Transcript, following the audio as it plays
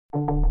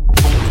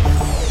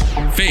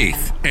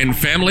Faith and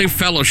Family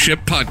Fellowship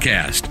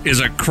Podcast is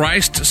a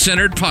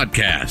Christ-centered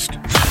podcast.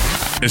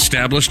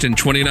 Established in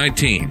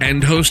 2019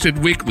 and hosted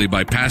weekly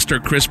by Pastor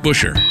Chris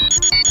Busher.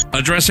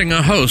 Addressing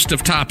a host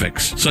of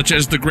topics such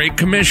as the Great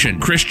Commission,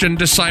 Christian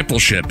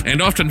discipleship, and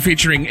often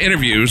featuring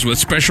interviews with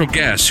special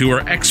guests who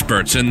are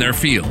experts in their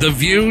field. The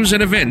views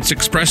and events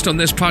expressed on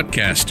this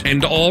podcast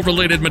and all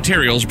related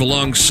materials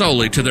belong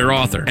solely to their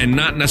author and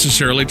not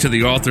necessarily to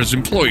the author's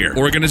employer,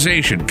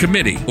 organization,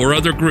 committee, or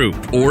other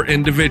group or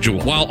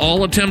individual. While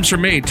all attempts are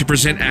made to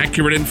present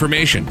accurate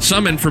information,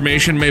 some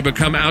information may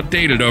become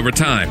outdated over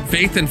time.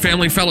 Faith and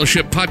Family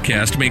Fellowship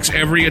Podcast makes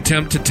every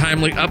attempt to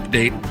timely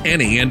update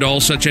any and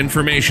all such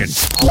information.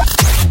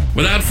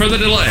 Without further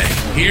delay,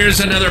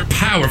 here's another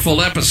powerful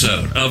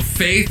episode of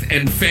Faith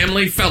and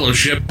Family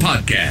Fellowship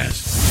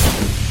Podcast.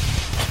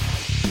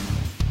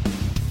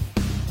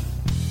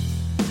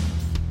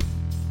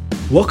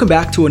 Welcome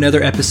back to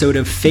another episode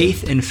of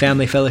Faith and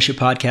Family Fellowship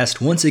Podcast.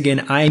 Once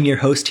again, I am your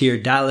host here,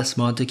 Dallas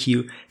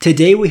Montague.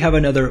 Today we have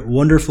another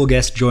wonderful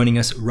guest joining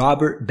us,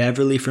 Robert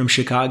Beverly from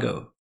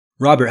Chicago.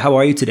 Robert, how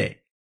are you today?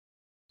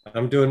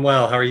 I'm doing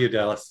well. How are you,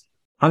 Dallas?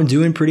 I'm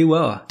doing pretty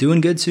well.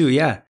 Doing good too,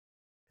 yeah.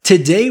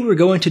 Today we're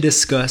going to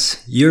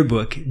discuss your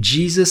book,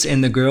 Jesus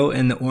and the Girl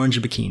in the Orange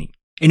Bikini.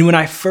 And when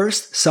I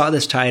first saw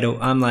this title,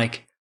 I'm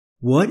like,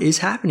 what is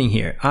happening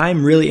here?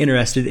 I'm really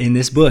interested in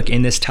this book,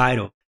 in this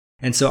title.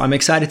 And so I'm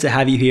excited to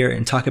have you here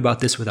and talk about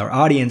this with our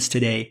audience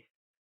today.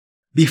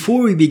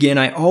 Before we begin,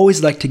 I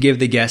always like to give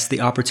the guests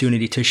the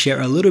opportunity to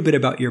share a little bit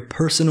about your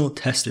personal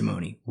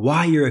testimony,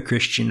 why you're a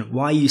Christian,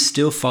 why you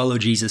still follow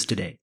Jesus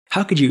today.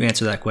 How could you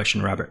answer that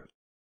question, Robert?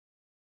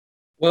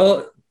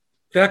 Well,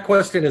 that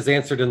question is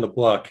answered in the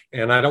book,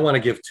 and I don't want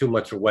to give too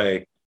much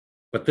away,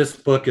 but this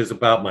book is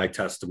about my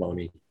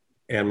testimony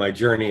and my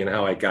journey and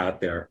how I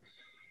got there.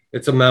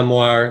 It's a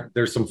memoir.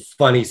 There's some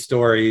funny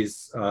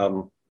stories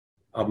of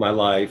my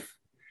life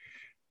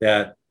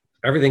that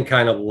everything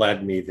kind of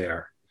led me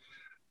there.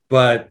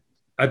 But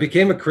I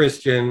became a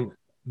Christian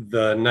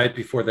the night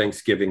before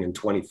Thanksgiving in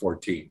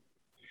 2014.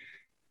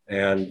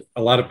 And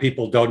a lot of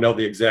people don't know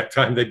the exact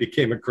time they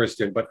became a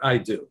Christian, but I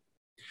do.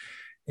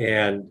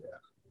 And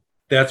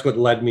that's what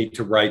led me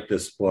to write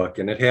this book.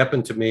 And it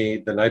happened to me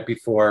the night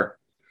before,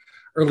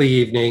 early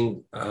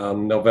evening,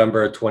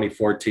 November of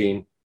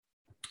 2014.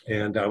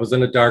 And I was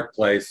in a dark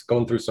place,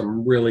 going through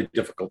some really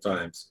difficult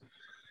times.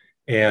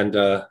 And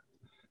I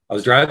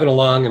was driving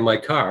along in my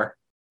car,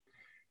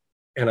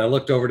 and I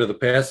looked over to the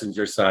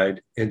passenger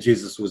side, and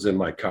Jesus was in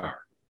my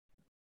car.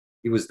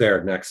 He was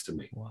there next to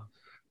me. Wow.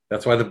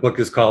 That's why the book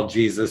is called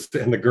Jesus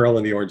and the Girl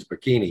in the Orange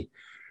Bikini,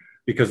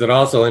 because it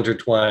also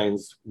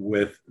intertwines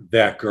with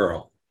that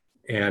girl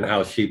and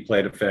how she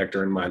played a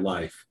factor in my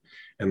life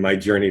and my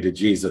journey to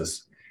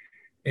Jesus.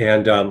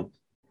 And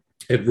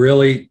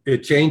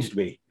it changed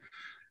me.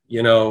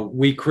 You know,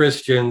 we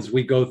Christians,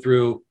 we go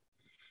through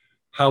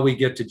how we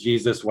get to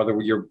Jesus, whether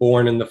you're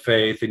born in the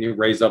faith and you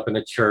raise up in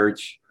a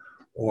church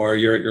or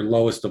you're at your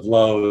lowest of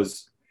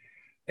lows.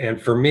 And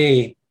for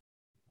me,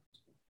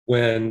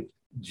 when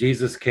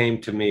Jesus came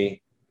to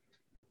me,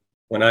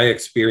 when I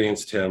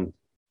experienced him,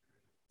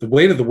 the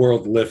weight of the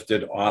world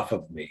lifted off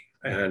of me.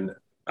 And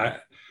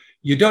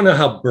you don't know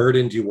how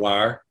burdened you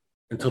are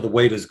until the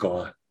weight is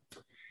gone.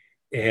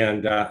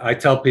 And I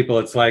tell people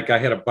it's like I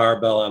had a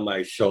barbell on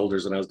my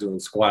shoulders and I was doing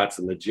squats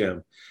in the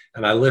gym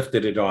and I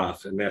lifted it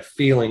off, and that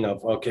feeling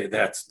of, okay,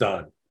 that's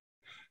done.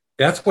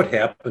 That's what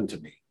happened to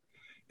me.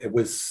 It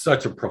was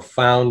such a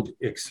profound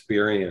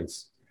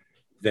experience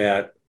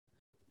that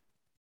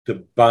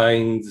the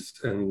binds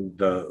and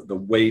the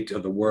weight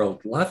of the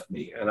world left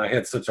me. And I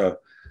had such a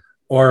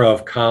aura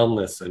of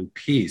calmness and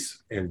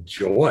peace and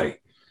joy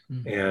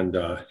and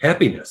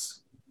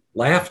happiness,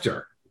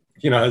 laughter,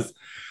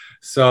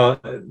 so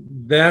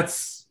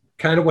that's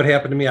kind of what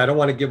happened to me. I don't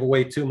want to give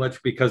away too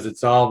much because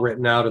it's all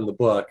written out in the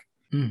book,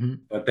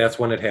 but that's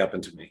when it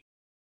happened to me.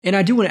 And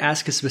I do want to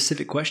ask a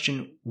specific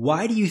question.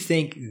 Why do you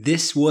think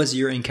this was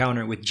your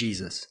encounter with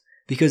Jesus?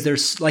 Because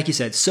there's, like you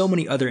said, so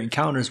many other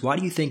encounters. Why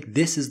do you think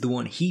this is the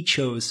one he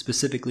chose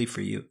specifically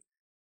for you?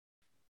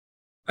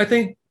 I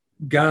think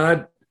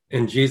God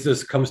and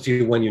Jesus comes to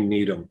you when you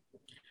need him.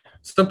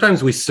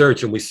 Sometimes we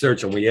search and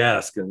we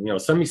ask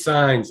and, send me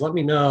signs, let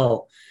me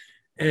know.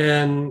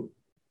 And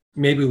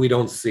maybe we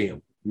don't see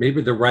them.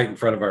 Maybe they're right in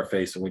front of our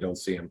face and we don't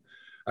see them.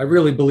 I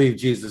really believe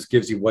Jesus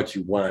gives you what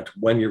you want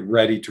when you're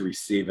ready to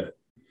receive it.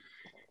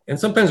 And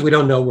sometimes we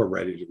don't know we're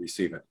ready to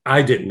receive it.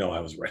 I didn't know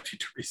I was ready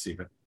to receive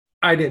it.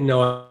 I didn't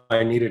know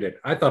I needed it.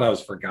 I thought I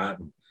was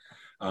forgotten.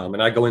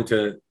 And I go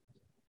into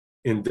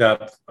in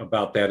depth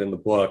about that in the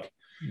book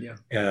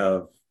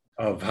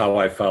of how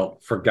I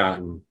felt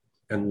forgotten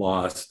and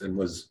lost and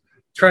was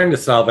trying to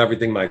solve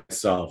everything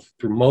myself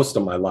through most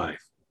of my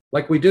life.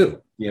 Like we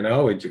do,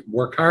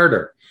 work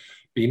harder,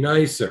 be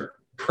nicer,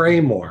 pray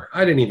more.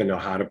 I didn't even know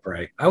how to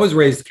pray. I was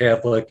raised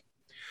Catholic,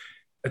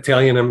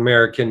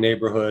 Italian-American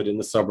neighborhood in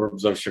the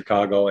suburbs of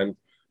Chicago, and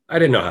I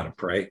didn't know how to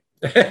pray.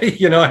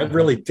 I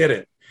really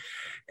didn't.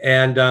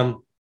 And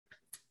to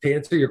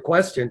answer your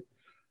question,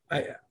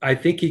 I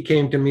think he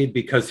came to me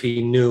because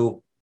he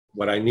knew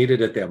what I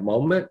needed at that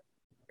moment,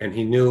 and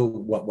he knew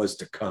what was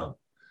to come.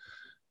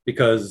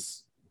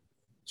 Because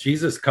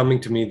Jesus coming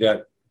to me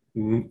that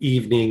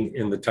evening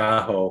in the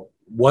Tahoe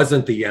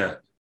wasn't the end.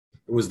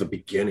 It was the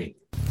beginning.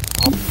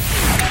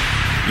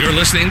 You're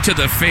listening to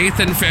the Faith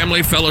and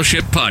Family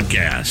Fellowship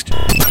Podcast.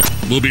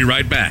 We'll be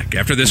right back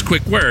after this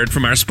quick word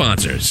from our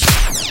sponsors.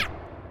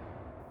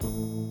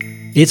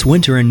 It's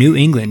winter in New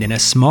England, and a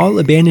small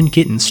abandoned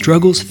kitten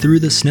struggles through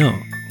the snow.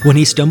 When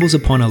he stumbles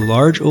upon a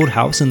large old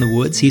house in the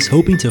woods, he's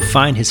hoping to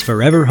find his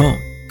forever home,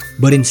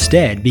 but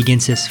instead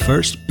begins his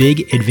first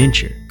big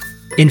adventure.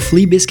 In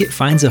Flea Biscuit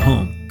Finds a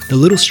Home, the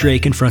little stray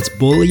confronts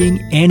bullying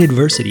and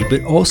adversity,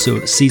 but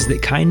also sees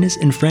that kindness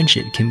and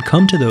friendship can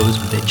come to those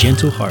with a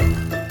gentle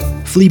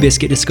heart. Flea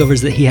Biscuit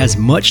discovers that he has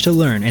much to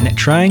learn and that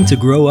trying to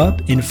grow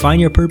up and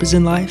find your purpose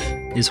in life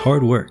is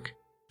hard work.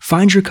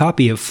 Find your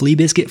copy of Flea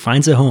Biscuit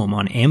Finds a Home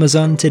on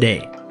Amazon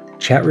today.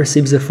 Chat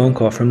receives a phone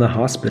call from the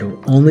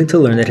hospital only to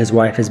learn that his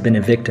wife has been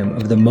a victim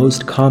of the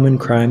most common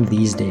crime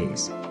these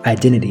days,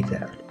 identity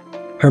theft.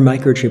 Her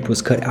microchip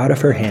was cut out of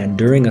her hand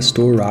during a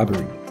store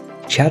robbery.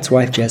 Chat's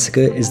wife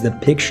Jessica is the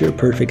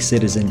picture-perfect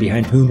citizen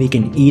behind whom he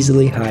can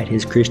easily hide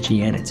his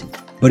Christianity,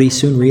 but he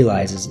soon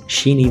realizes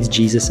she needs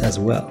Jesus as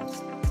well.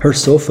 Her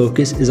sole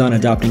focus is on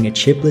adopting a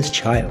chipless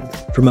child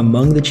from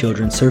among the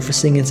children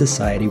surfacing in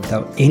society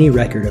without any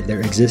record of their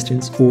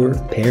existence or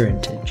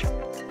parentage.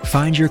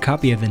 Find your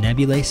copy of the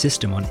Nebulae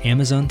System on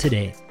Amazon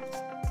today.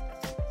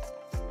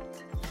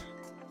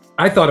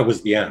 I thought it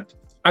was the end.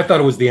 I thought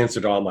it was the answer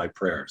to all my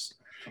prayers.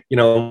 You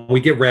know, we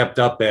get wrapped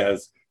up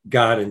as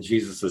God and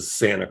Jesus as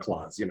Santa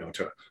Claus, you know,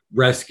 to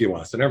rescue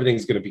us and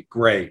everything's going to be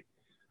great.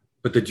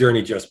 But the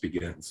journey just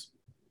begins.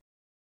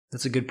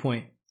 That's a good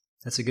point.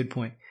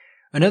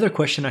 Another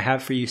question I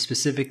have for you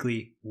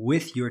specifically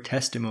with your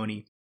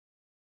testimony.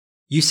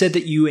 You said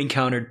that you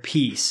encountered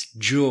peace,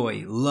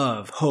 joy,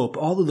 love, hope,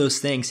 all of those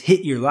things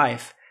hit your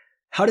life.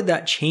 How did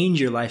that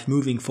change your life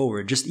moving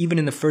forward, just even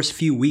in the first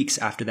few weeks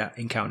after that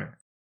encounter?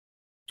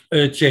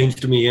 It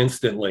changed me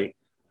instantly.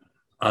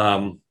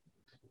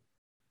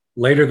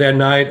 Later that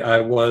night,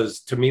 I was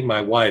to meet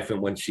my wife,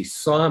 and when she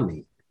saw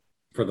me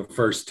for the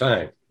first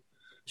time,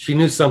 she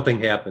knew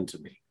something happened to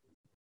me.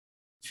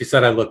 She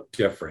said I looked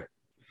different.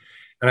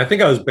 And I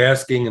think I was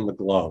basking in the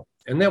glow.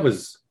 And that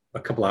was a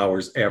couple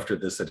hours after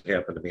this had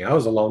happened to me. I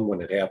was alone when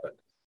it happened.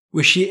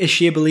 Is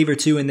she a believer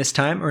too in this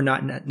time or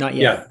not yet?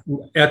 Yeah,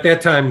 at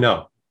that time,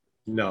 no,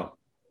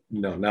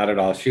 not at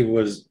all. She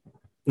was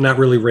not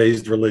really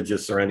raised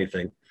religious or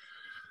anything.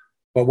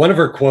 But one of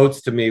her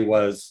quotes to me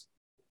was,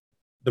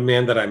 "The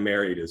man that I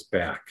married is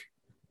back."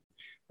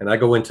 And I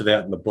go into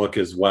that in the book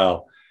as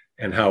well,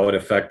 and how it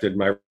affected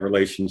my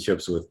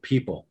relationships with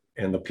people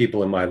and the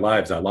people in my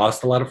lives. I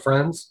lost a lot of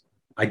friends.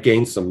 I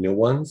gained some new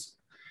ones.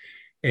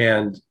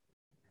 And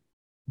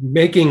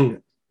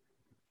making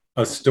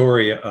a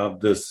story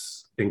of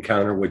this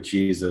encounter with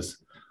Jesus,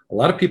 a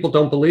lot of people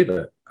don't believe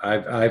it.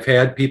 I've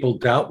had people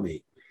doubt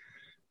me.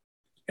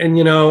 And,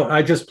 you know,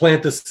 I just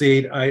plant the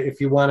seed. If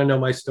you want to know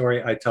my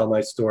story, I tell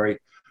my story.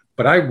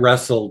 But I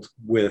wrestled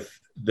with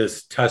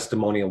this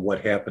testimony of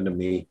what happened to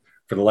me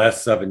for the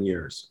last 7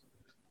 years.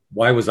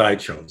 Why was I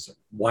chosen?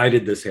 Why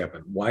did this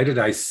happen? Why did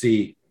I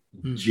see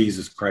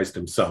Jesus Christ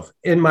himself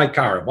in my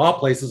car, of all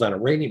places, on a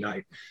rainy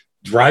night,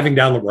 driving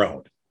down the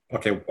road?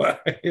 Okay,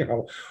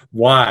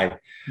 why?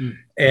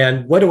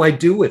 And what do I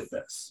do with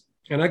this?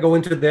 And I go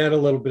into that a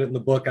little bit in the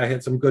book. I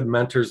had some good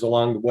mentors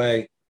along the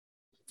way.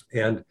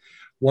 And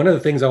one of the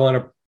things I want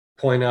to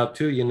point out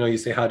too, you know, you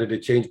say, how did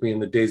it change me in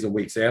the days and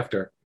weeks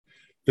after?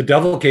 The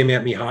devil came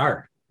at me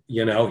hard.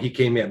 You know, he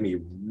came at me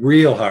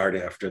real hard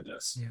after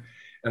this. Yeah.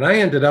 And I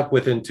ended up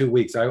within 2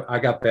 weeks, I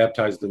got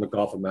baptized in the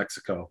Gulf of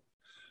Mexico.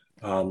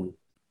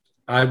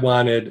 I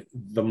wanted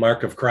the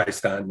mark of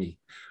Christ on me.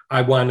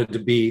 I wanted to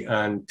be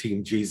on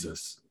Team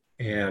Jesus.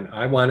 And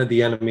I wanted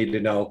the enemy to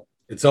know,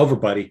 it's over,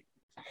 buddy.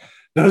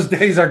 Those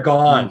days are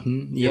gone.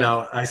 Mm-hmm. Yeah. You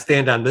know, I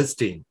stand on this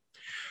team.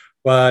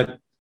 But,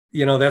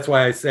 you know, that's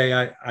why I say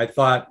I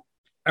thought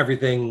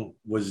everything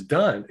was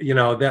done. You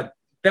know,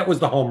 that was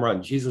the home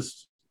run,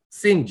 Jesus,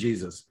 seeing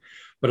Jesus.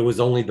 But it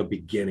was only the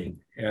beginning.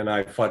 And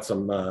I fought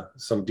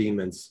some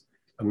demons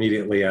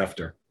immediately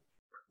after.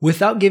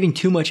 Without giving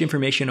too much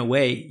information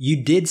away,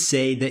 you did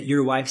say that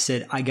your wife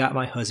said, I got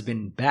my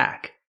husband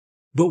back.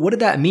 But what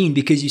did that mean?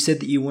 Because you said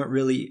that you weren't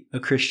really a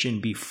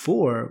Christian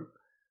before.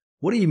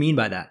 What do you mean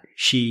by that?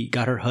 She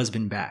got her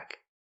husband back.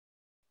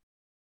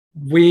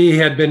 We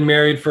had been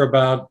married for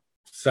about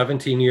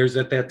 17 years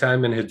at that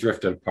time and had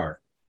drifted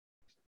apart.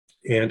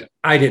 And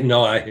I didn't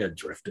know I had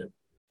drifted.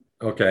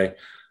 Okay.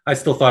 I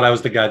still thought I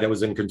was the guy that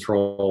was in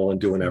control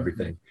and doing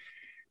everything.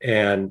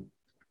 And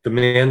the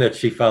man that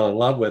she fell in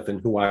love with and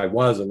who I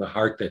was and the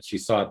heart that she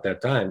saw at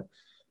that time,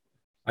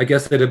 I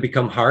guess it had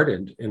become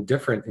hardened and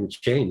different and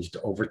changed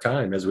over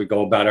time as we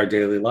go about our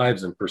daily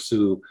lives and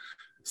pursue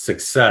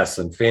success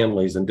and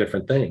families and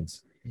different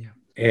things. Yeah.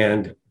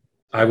 And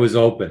I was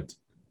opened.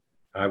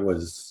 I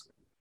was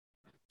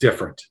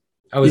different.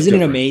 Isn't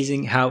it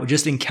amazing how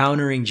just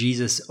encountering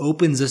Jesus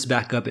opens us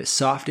back up? It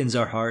softens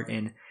our heart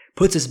and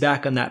puts us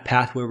back on that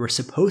path where we're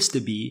supposed to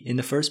be in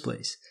the first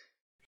place.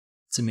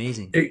 It's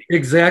amazing.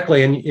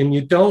 Exactly. And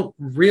you don't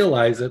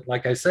realize it.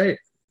 Like I say,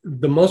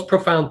 the most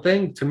profound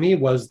thing to me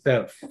was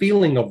that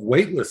feeling of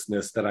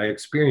weightlessness that I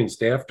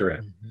experienced after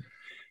it. Mm-hmm.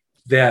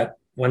 That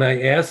when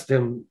I asked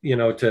him,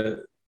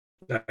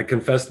 I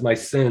confessed my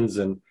sins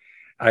and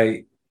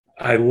I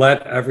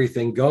let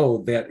everything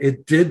go, that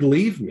it did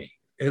leave me.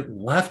 It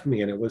left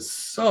me, and it was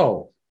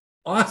so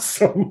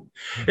awesome.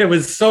 It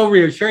was so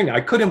reassuring.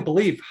 I couldn't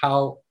believe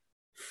how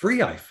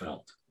free I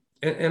felt.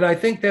 And I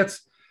think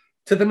that's,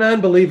 to the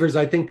non-believers,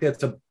 I think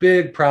that's a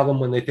big problem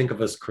when they think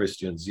of us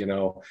Christians,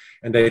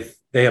 and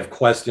they have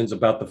questions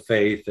about the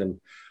faith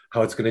and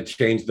how it's going to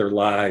change their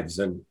lives.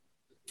 And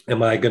I'm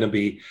going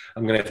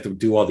to have to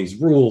do all these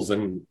rules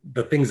and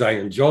the things I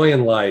enjoy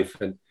in life.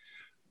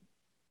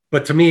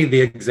 But to me,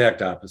 the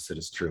exact opposite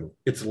is true.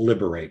 It's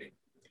liberating.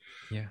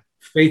 Yeah.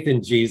 Faith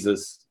in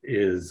Jesus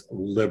is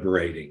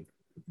liberating.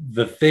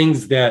 The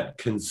things that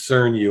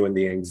concern you and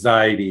the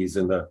anxieties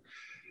and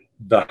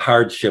the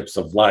hardships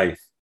of life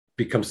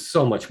become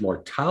so much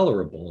more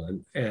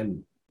tolerable,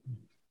 and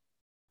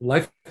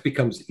life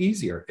becomes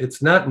easier.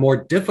 It's not more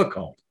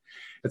difficult.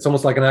 It's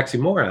almost like an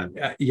oxymoron,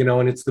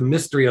 and it's the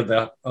mystery of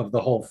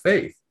the whole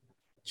faith.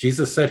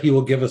 Jesus said he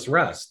will give us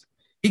rest.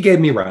 He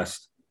gave me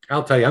rest.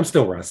 I'll tell you, I'm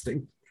still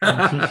resting.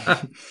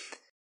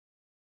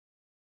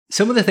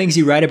 Some of the things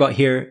you write about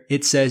here,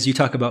 it says you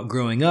talk about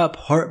growing up,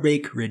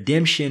 heartbreak,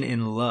 redemption,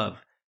 and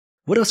love.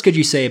 What else could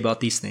you say about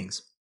these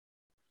things?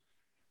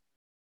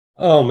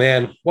 Oh,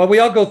 man. Well, we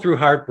all go through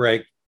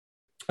heartbreak.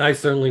 I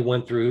certainly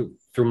went through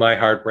my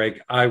heartbreak.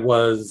 I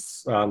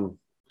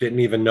didn't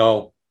even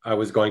know I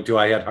was going to.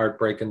 I had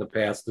heartbreak in the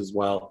past as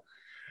well.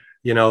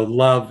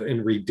 Love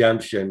and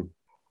redemption.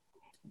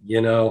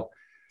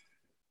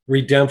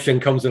 Redemption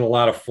comes in a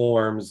lot of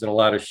forms and a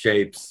lot of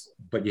shapes,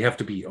 but you have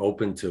to be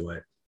open to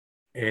it.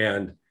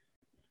 And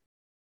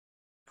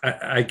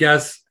I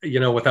guess,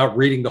 without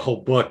reading the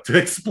whole book to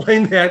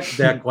explain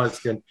that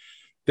question,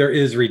 there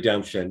is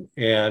redemption.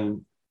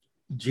 And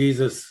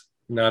Jesus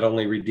not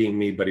only redeemed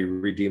me, but he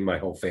redeemed my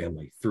whole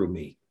family through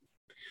me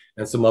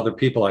and some other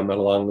people I met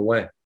along the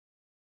way.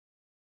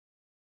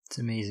 It's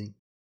amazing.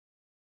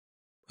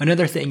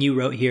 Another thing you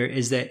wrote here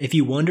is that if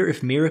you wonder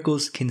if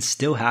miracles can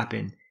still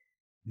happen,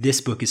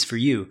 this book is for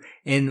you.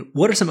 And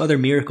what are some other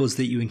miracles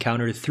that you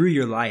encountered through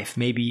your life?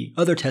 Maybe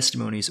other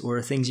testimonies or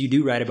things you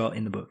do write about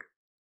in the book?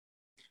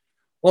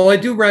 Well, I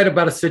do write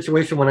about a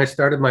situation when I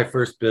started my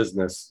first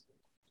business.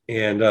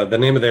 And the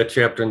name of that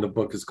chapter in the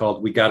book is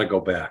called We Gotta Go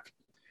Back.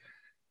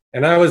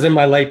 And I was in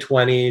my late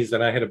 20s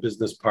and I had a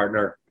business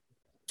partner.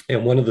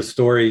 And one of the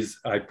stories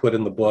I put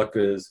in the book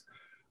is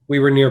we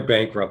were near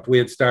bankrupt. We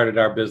had started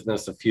our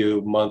business a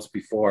few months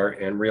before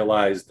and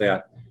realized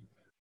that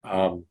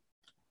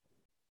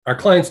our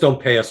clients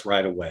don't pay us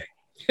right away.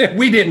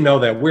 We didn't know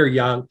that. We're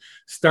young,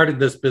 started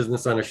this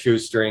business on a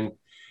shoestring,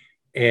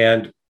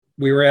 and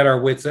we were at our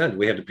wits' end.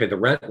 We had to pay the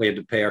rent. We had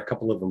to pay our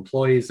couple of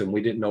employees, and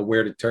we didn't know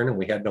where to turn, and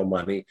we had no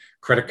money.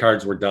 Credit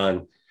cards were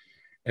done.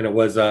 And it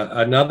was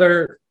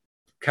another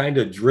kind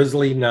of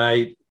drizzly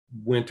night,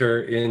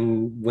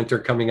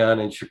 winter coming on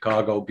in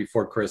Chicago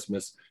before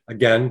Christmas.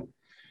 Again,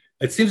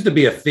 it seems to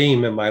be a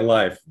theme in my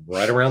life,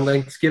 right around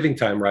Thanksgiving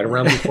time, right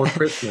around before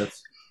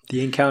Christmas.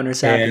 The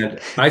encounters happened.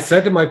 And I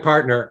said to my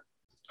partner,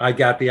 I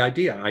got the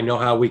idea. I know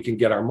how we can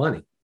get our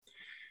money.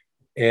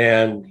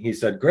 And he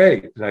said,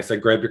 great. And I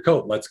said, grab your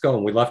coat. Let's go.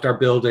 And we left our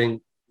building.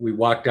 We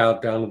walked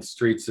out down the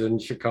streets in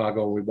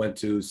Chicago. And we went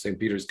to St.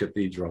 Peter's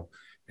Cathedral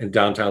in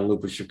downtown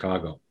Loop of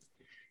Chicago.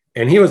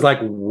 And he was like,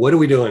 what are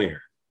we doing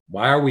here?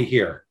 Why are we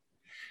here?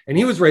 And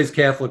he was raised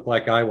Catholic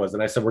like I was.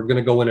 And I said, we're going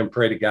to go in and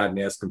pray to God and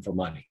ask him for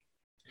money.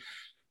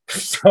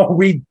 So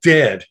we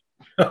did.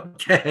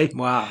 Okay.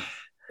 Wow.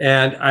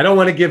 And I don't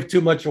want to give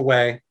too much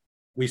away.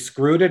 We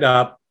screwed it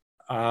up.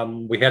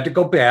 We had to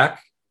go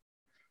back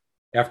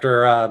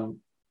after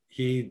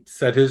he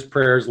said his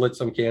prayers, lit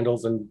some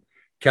candles, and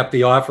kept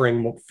the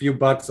offering, a few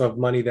bucks of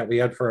money that we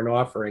had for an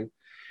offering.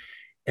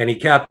 And he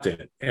kept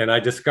it. And I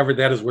discovered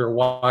that as we were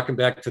walking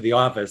back to the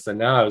office. And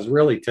now I was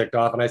really ticked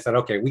off. And I said,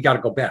 okay, we got to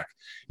go back.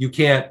 You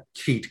can't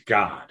cheat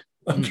God.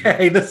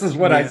 Okay, this is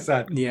what I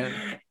said. Yeah.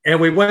 And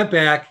we went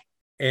back,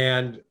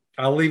 and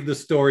I'll leave the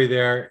story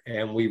there.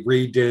 And we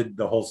redid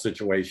the whole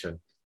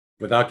situation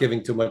without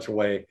giving too much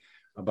away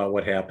about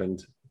what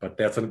happened. But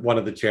that's one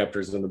of the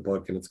chapters in the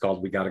book, and it's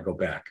called We Got to Go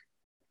Back.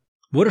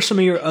 What are some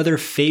of your other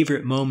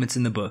favorite moments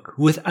in the book?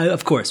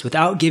 Of course,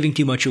 without giving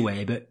too much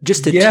away, but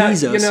just to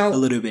tease us a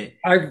little bit.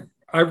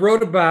 I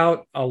wrote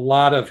about a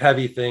lot of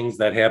heavy things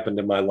that happened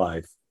in my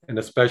life, and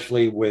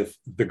especially with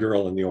the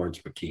girl in the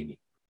orange bikini.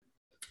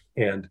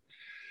 And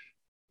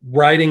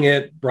writing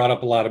it brought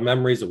up a lot of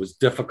memories. It was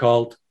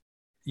difficult.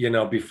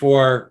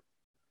 Before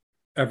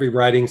every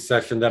writing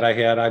session that I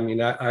had,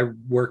 I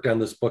worked on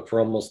this book for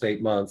almost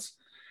 8 months,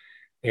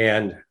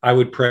 and I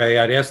would pray.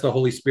 I'd ask the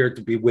Holy Spirit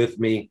to be with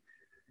me.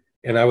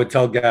 And I would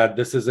tell God,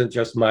 this isn't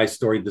just my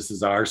story. This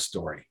is our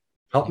story.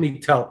 Help me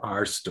tell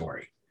our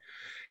story.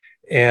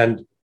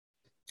 And,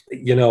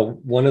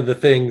 one of the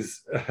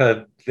things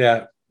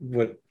that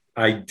what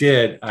I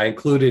did, I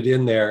included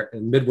in there,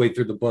 and midway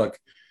through the book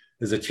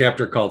is a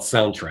chapter called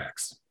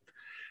Soundtracks.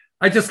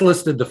 I just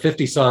listed the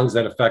 50 songs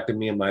that affected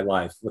me in my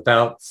life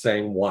without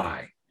saying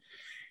why,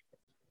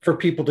 for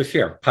people to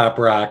share. Pop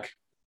rock,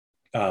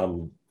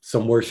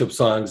 some worship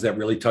songs that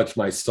really touched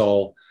my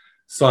soul,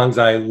 songs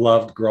I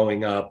loved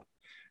growing up.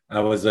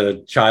 I was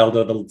a child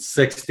of the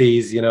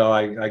 60s.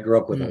 I grew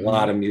up with a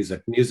lot of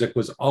music. Music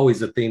was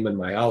always a theme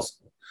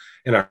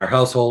in our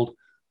household,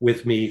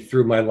 with me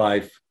through my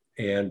life.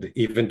 And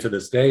even to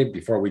this day,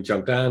 before we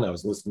jumped on, I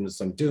was listening to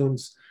some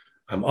tunes.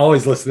 I'm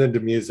always listening to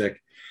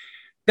music.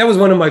 That was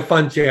one of my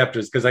fun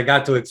chapters because I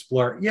got to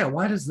explore,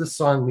 why does this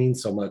song mean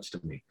so much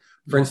to me?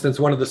 For instance,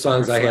 one of the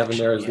songs I have in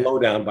there is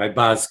Lowdown by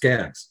Boz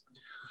Scaggs.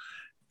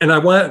 And I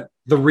want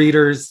the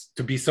readers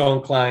to be so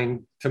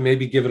inclined to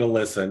maybe give it a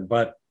listen.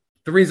 But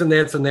the reason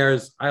that's in there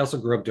is I also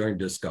grew up during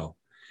disco.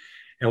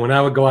 And when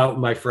I would go out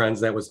with my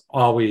friends, that was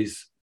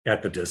always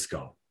at the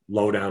disco.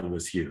 Lowdown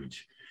was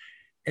huge.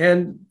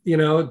 And,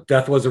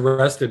 Death Was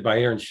Arrested by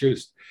Aaron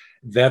Shust.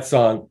 That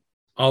song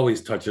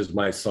always touches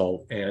my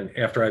soul. And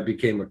after I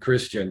became a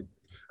Christian,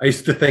 I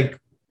used to think,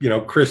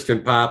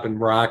 Christian pop and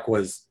rock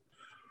was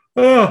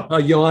a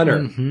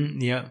yawner.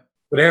 Mm-hmm, yeah.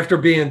 But after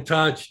being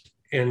touched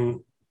and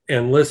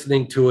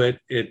listening to it,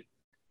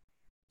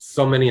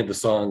 so many of the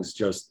songs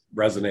just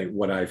resonate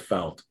what I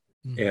felt.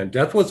 Mm-hmm. And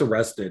Death Was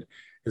Arrested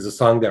is a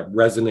song that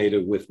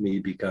resonated with me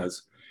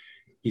because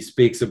he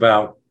speaks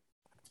about,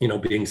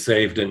 being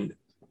saved. And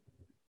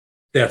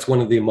that's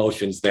one of the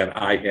emotions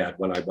that I had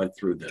when I went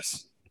through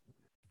this.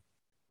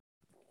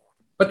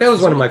 But that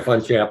was one of my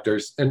fun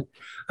chapters. And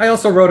I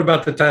also wrote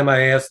about the time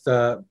I asked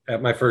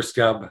at my first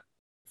job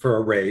for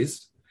a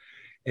raise,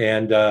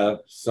 and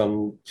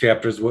some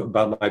chapters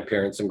about my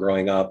parents and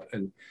growing up.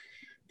 And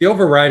the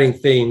overriding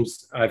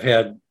themes I've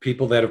had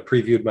people that have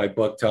previewed my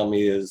book tell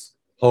me is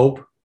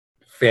hope,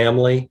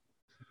 family,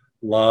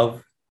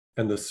 love,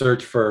 and the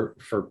search for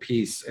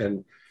peace,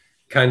 and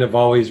kind of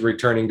always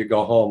returning to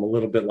go home, a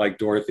little bit like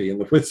Dorothy in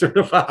The Wizard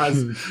of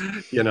Oz.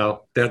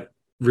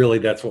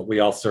 That's what we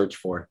all search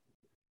for.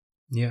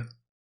 Yeah.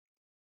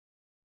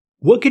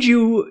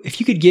 If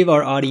you could give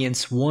our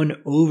audience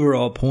one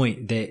overall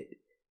point that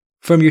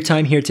from your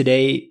time here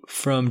today,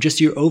 from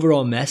just your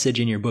overall message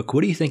in your book,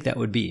 what do you think that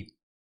would be?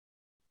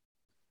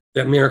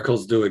 That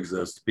miracles do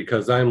exist,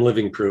 because I'm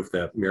living proof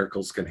that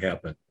miracles can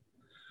happen.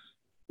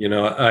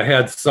 I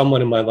had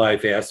someone in my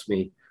life ask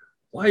me,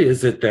 why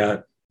is it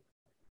that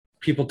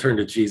people turn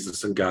to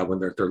Jesus and God when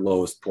they're at their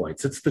lowest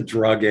points? It's the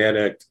drug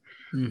addict,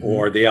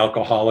 or the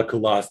alcoholic who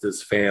lost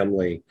his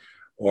family,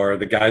 or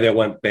the guy that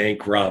went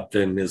bankrupt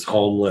and is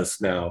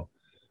homeless now.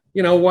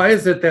 Why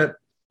is it that,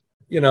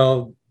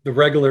 the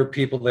regular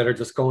people that are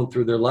just going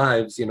through their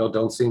lives,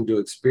 don't seem to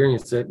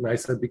experience it? And I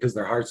said, because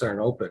their hearts aren't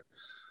open.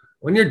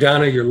 When you're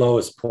down at your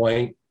lowest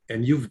point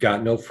and you've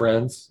got no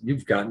friends,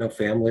 you've got no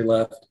family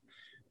left,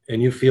 and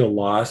you feel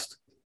lost,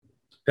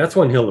 that's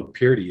when he'll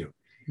appear to you.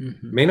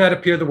 May not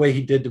appear the way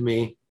he did to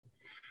me,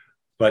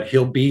 but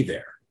he'll be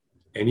there.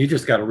 And you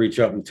just got to reach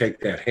up and take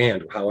that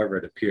hand, however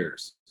it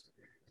appears.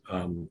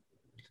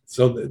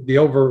 So the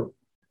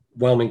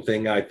overwhelming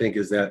thing, I think,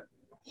 is that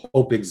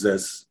hope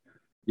exists.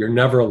 You're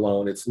never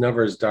alone. It's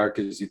never as dark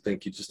as you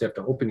think. You just have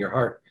to open your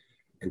heart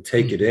and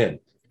take it in,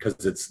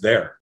 because it's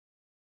there.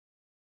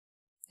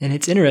 And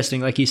it's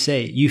interesting, like you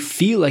say, you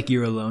feel like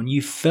you're alone.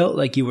 You felt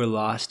like you were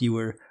lost. You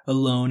were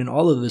alone and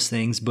all of those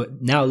things.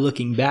 But now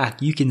looking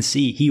back, you can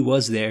see he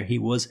was there. He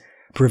was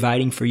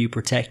providing for you,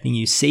 protecting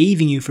you,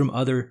 saving you from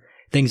other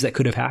things that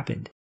could have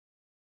happened.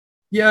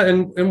 Yeah.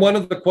 And one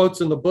of the quotes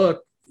in the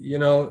book,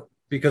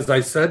 because I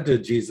said to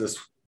Jesus,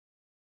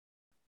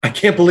 I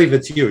can't believe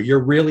it's you.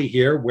 You're really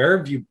here. Where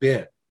have you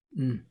been?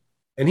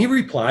 And he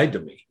replied to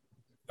me.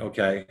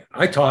 Okay.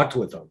 I talked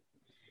with him,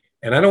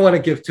 and I don't want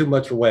to give too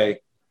much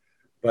away,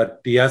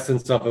 but the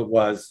essence of it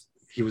was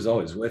he was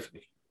always with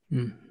me.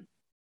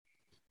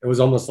 It was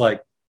almost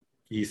like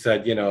he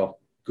said,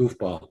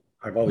 goofball,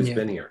 I've always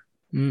been here.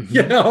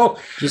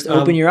 Just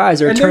open your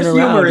eyes or turn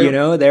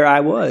around, there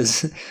I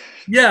was.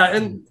 Yeah.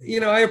 And,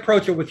 I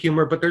approach it with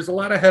humor, but there's a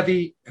lot of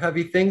heavy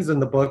things in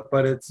the book,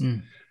 but it's,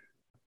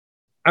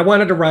 I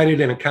wanted to write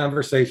it in a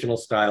conversational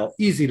style,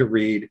 easy to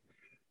read.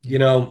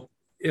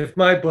 If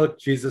my book,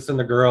 Jesus and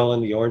the Girl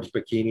in the Orange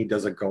Bikini,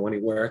 doesn't go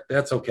anywhere,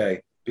 that's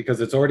okay,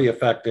 because it's already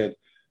affected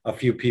a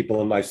few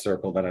people in my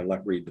circle that I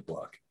let read the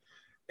book.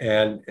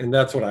 And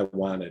that's what I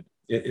wanted.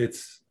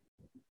 It's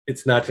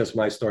not just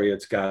my story,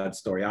 it's God's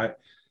story.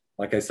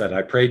 Like I said,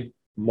 I prayed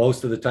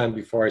most of the time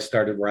before I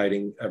started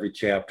writing every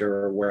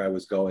chapter or where I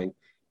was going,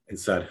 and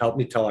said, help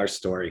me tell our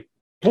story.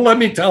 Let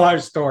me tell our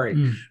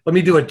story. Let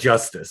me do it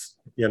justice,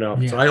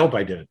 So I hope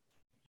I did.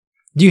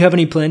 Do you have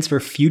any plans for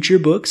future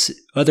books,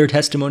 other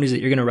testimonies that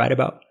you're going to write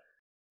about?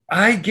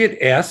 I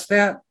get asked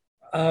that.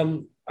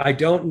 I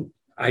don't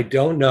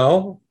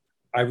know.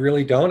 I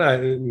really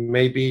don't.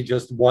 Maybe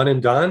just one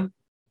and done.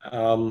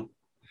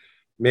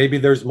 Maybe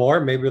there's more.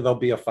 Maybe there'll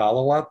be a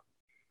follow-up,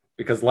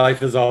 because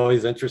life is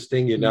always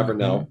interesting. You never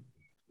know.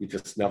 You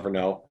just never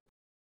know.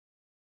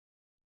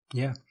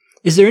 Yeah.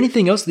 Is there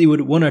anything else that you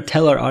would want to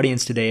tell our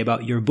audience today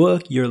about your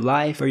book, your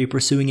life? Are you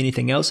pursuing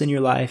anything else in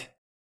your life?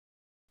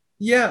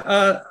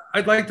 Yeah,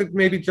 I'd like to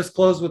maybe just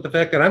close with the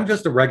fact that I'm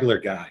just a regular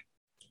guy.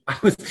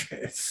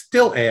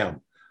 Still am.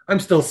 I'm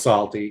still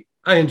salty.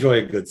 I enjoy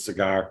a good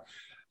cigar.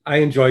 I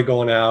enjoy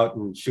going out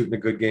and shooting a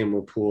good game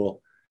of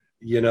pool.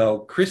 You know,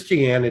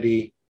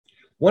 Christianity,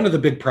 one of the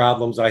big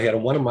problems I had,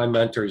 and one of my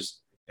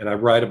mentors, and I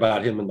write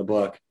about him in the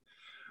book,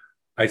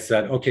 I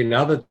said, okay,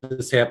 now that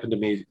this happened to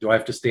me, do I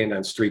have to stand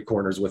on street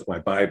corners with my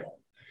Bible?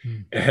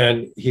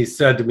 And he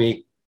said to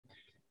me,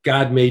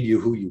 God made you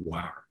who you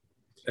are.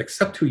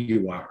 Accept who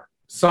you are.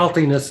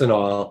 Saltiness and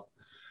all.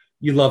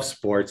 You love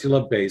sports. You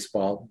love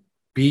baseball.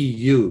 Be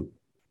you.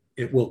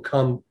 It will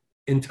come.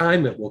 In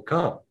time, it will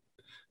come.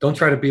 Don't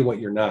try to be what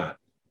you're not,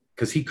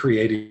 because he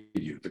created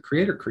you. The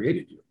Creator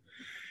created you.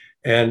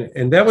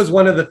 And that was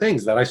one of the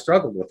things that I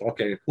struggled with.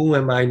 Okay, who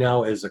am I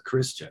now as a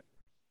Christian?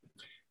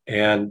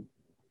 And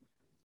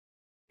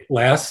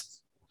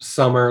last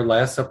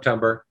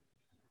September,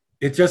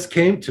 it just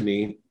came to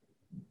me.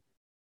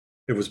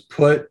 It was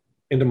put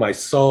into my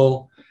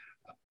soul.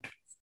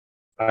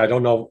 I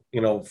don't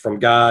know, from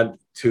God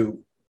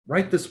to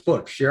write this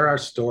book, share our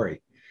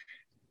story.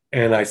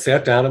 And I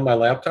sat down on my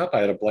laptop. I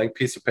had a blank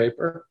piece of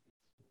paper,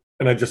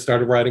 and I just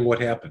started writing what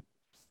happened.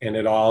 And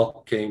it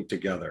all came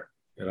together.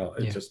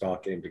 It just all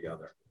came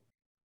together.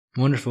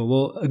 Wonderful.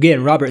 Well,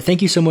 again, Robert,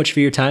 thank you so much for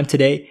your time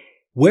today.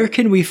 Where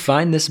can we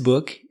find this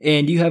book?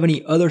 And do you have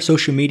any other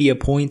social media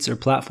points or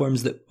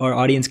platforms that our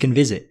audience can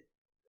visit?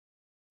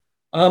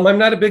 I'm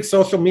not a big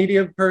social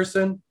media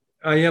person.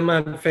 I am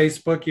on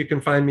Facebook. You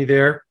can find me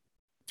there.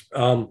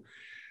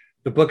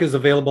 The book is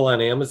available on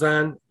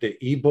Amazon. The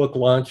ebook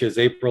launch is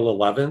April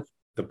 11th.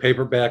 The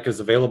paperback is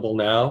available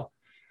now.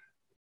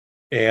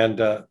 And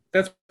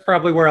that's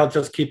probably where I'll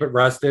just keep it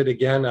rested.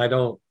 Again, I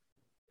don't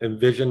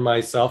envision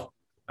myself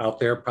out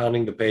there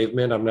pounding the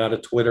pavement. I'm not a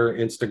Twitter,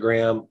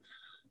 Instagram,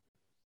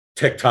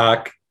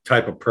 TikTok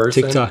type of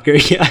person.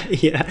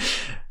 TikToker, yeah.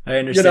 I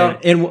understand.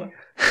 And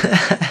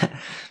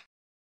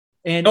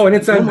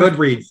it's on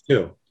Goodreads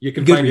too. You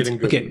can find it in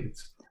Goodreads. Okay.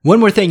 One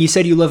more thing. You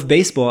said you love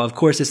baseball. Of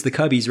course, it's the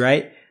Cubbies,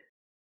 right?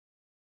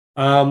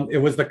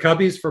 It was the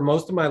Cubbies for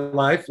most of my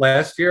life.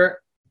 Last year,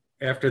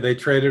 after they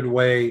traded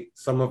away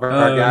some of our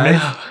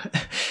guys,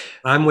 no.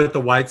 I'm with the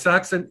White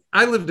Sox, and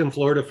I lived in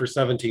Florida for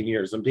 17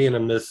 years. And being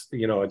in this,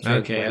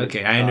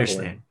 Okay, I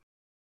understand.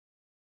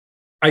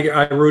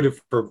 I rooted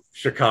for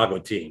Chicago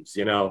teams,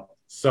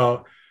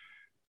 so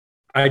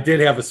I did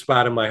have a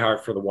spot in my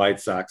heart for the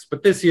White Sox.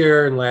 But this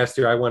year and last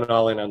year, I went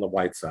all in on the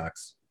White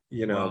Sox.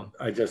 Wow.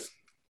 I just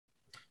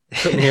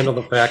couldn't handle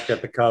the fact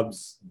that the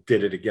Cubs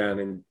did it again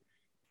and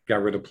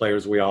got rid of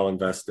players we all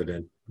invested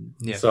in.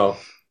 Yeah. So,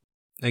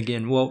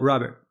 again, well,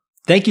 Robert,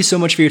 thank you so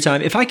much for your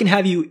time. If I can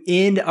have you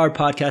end our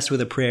podcast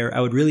with a prayer, I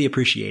would really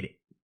appreciate it.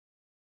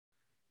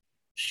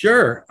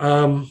 Sure.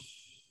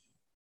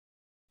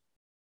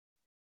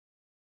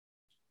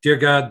 Dear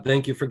God,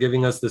 thank you for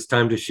giving us this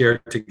time to share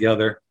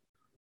together.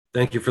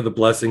 Thank you for the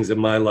blessings in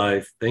my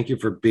life. Thank you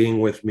for being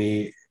with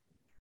me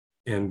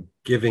and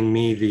giving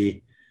me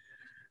the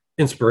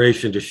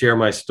inspiration to share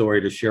my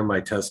story, to share my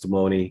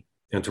testimony,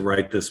 and to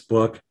write this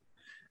book.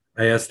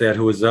 I ask that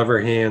whoever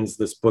hands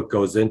this book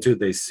goes into,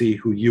 they see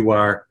who you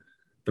are,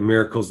 the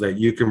miracles that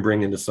you can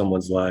bring into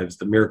someone's lives,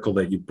 the miracle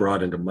that you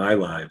brought into my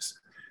lives,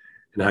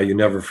 and how you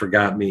never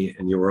forgot me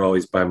and you were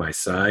always by my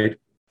side.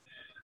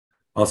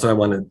 Also, I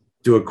want to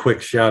do a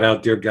quick shout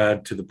out, dear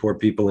God, to the poor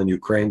people in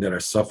Ukraine that are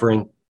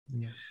suffering.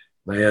 Yeah.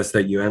 I ask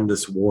that you end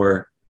this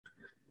war.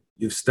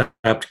 You've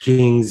stopped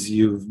kings.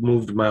 You've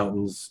moved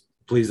mountains.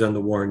 Please end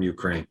the war in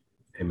Ukraine.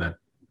 Amen.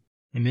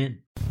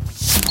 Amen.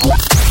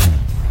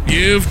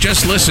 You've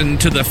just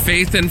listened to the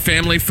Faith and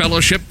Family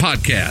Fellowship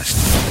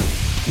Podcast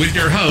with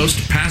your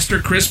host, Pastor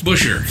Chris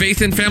Busher.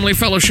 Faith and Family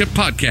Fellowship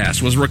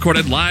Podcast was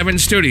recorded live in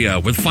studio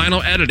with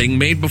final editing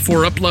made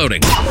before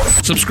uploading.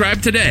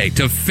 Subscribe today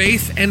to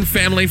Faith and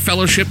Family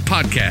Fellowship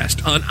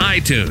Podcast on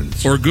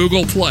iTunes or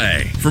Google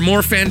Play. For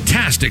more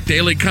fantastic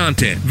daily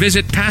content,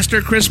 visit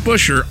Pastor Chris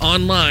Busher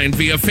online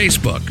via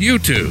Facebook,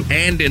 YouTube,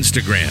 and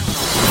Instagram.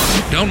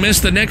 Don't miss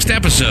the next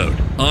episode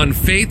on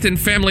Faith and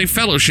Family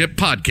Fellowship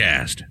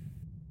Podcast.